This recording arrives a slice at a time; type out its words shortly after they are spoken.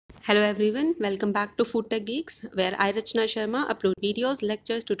Hello everyone, welcome back to Foodtechgeeks, where I, Rachna Sharma, upload videos,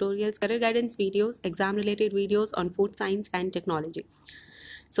 lectures, tutorials, career guidance videos, exam-related videos on food science and technology.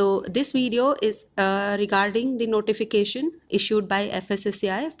 So this video is regarding the notification issued by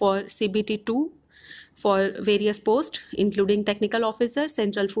FSSAI for CBT2 for various posts, including technical officer,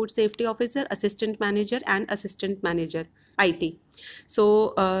 central food safety officer, assistant manager, and assistant manager, IT.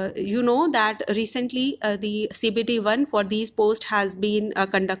 So you know that recently the CBT1 for these posts has been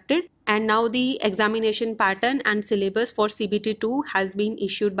conducted, and now the examination pattern and syllabus for CBT2 has been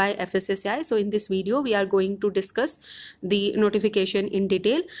issued by FSSAI. So in this video, we are going to discuss the notification in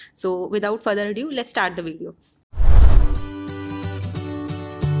detail. So without further ado, let's start the video.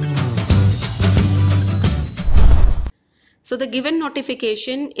 So the given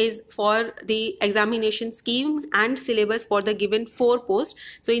notification is for the examination scheme and syllabus for the given 4 posts.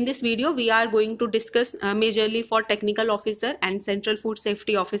 So in this video, we are going to discuss majorly for technical officer and central food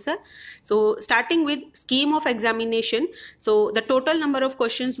safety officer. So starting with scheme of examination, so the total number of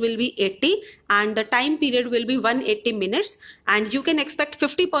questions will be 80 and the time period will be 180 minutes, and you can expect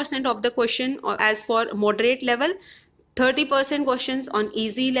 50% of the question as for moderate level, 30% questions on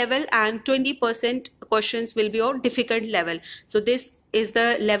easy level, and 20% questions will be on difficult level. So this is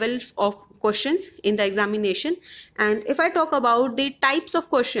the level of questions in the examination. And if I talk about the types of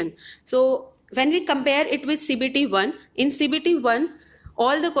question, so when we compare it with CBT1, in CBT1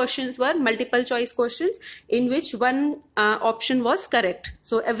 all the questions were multiple choice questions in which one option was correct.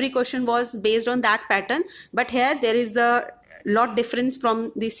 So every question was based on that pattern, but here there is a lot difference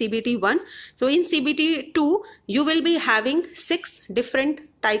from the CBT1. So in CBT2 you will be having 6 different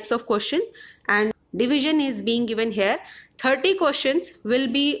types of questions, and division is being given here. 30 questions will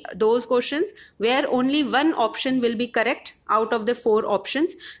be those questions where only one option will be correct out of the 4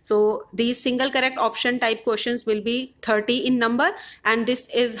 options. So these single correct option type questions will be 30 in number, and this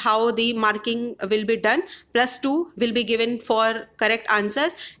is how the marking will be done. +2 will be given for correct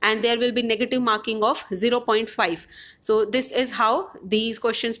answers, and there will be negative marking of 0.5. So this is how these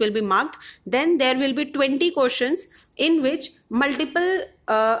questions will be marked. Then there will be 20 questions in which multiple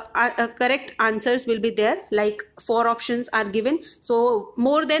correct answers will be there, like 4 options are given, so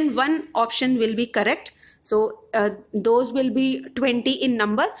more than one option will be correct. So those will be 20 in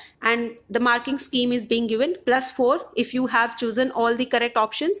number, and the marking scheme is being given +4 if you have chosen all the correct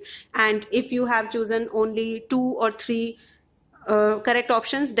options, and if you have chosen only 2 or 3 correct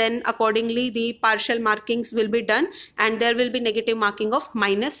options, then accordingly the partial markings will be done, and there will be negative marking of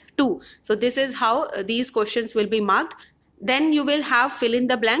 -2. So this is how these questions will be marked. Then you will have fill in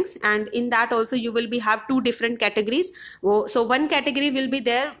the blanks, and in that also you will be have 2 different categories. So one category will be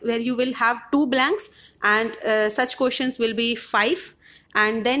there where you will have 2 blanks, and such questions will be 5,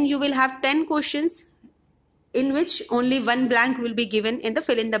 and then you will have 10 questions in which only 1 blank will be given in the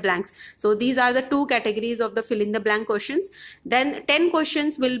fill in the blanks. So these are the 2 categories of the fill in the blank questions. Then 10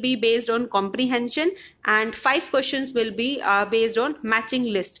 questions will be based on comprehension, and 5 questions will be based on matching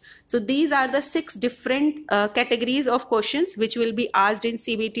list. So these are the 6 different categories of questions which will be asked in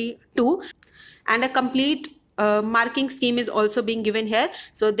CBT2, and a complete marking scheme is also being given here.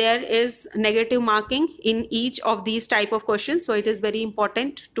 So there is negative marking in each of these type of questions, so it is very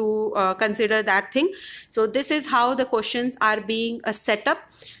important to consider that thing. So this is how the questions are being set up.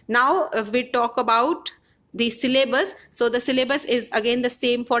 Now if we talk about the syllabus, so the syllabus is again the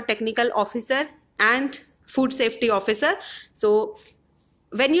same for technical officer and food safety officer. So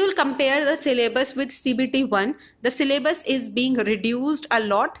when you will compare the syllabus with CBT1, the syllabus is being reduced a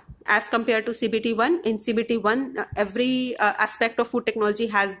lot as compared to CBT1. In CBT1, every aspect of food technology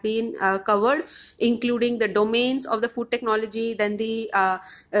has been covered, including the domains of the food technology, then the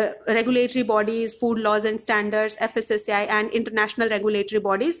regulatory bodies, food laws and standards, FSSAI, and international regulatory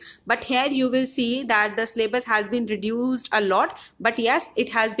bodies. But here you will see that the syllabus has been reduced a lot, but yes, it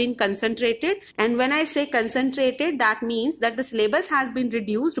has been concentrated. And when I say concentrated, that means that the syllabus has been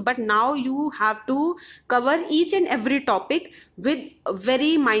reduced, but now you have to cover each and every topic with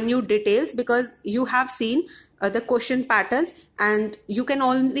very minute details, because you have seen the question patterns, and you can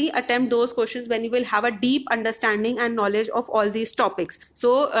only attempt those questions when you will have a deep understanding and knowledge of all these topics.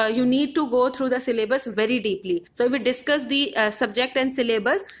 So you need to go through the syllabus very deeply. So if we discuss the subject and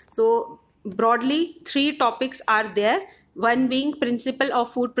syllabus, so broadly 3 topics are there. One being principle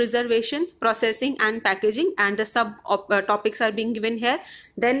of food preservation, processing and packaging, and the sub topics are being given here.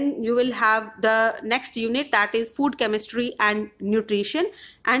 Then you will have the next unit, that is food chemistry and nutrition,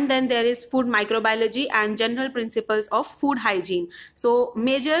 and then there is food microbiology and general principles of food hygiene. So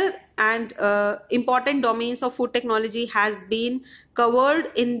major and important domains of food technology has been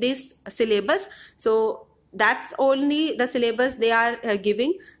covered in this syllabus. So that's only the syllabus they are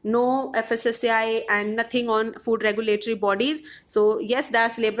giving, no FSSAI and nothing on food regulatory bodies. So yes, their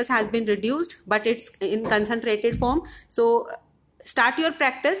syllabus has been reduced, but it's in concentrated form. So start your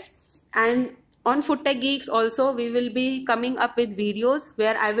practice. And on Foodtechgeeks also, we will be coming up with videos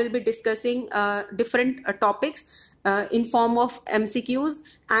where I will be discussing different topics in form of MCQs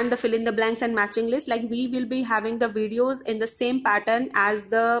and the fill in the blanks and matching list. Like, we will be having the videos in the same pattern as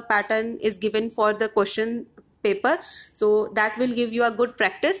the pattern is given for the question paper, so that will give you a good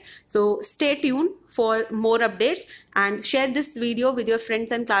practice. So stay tuned for more updates and share this video with your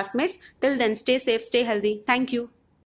friends and classmates. Till then, stay safe, stay healthy. Thank you.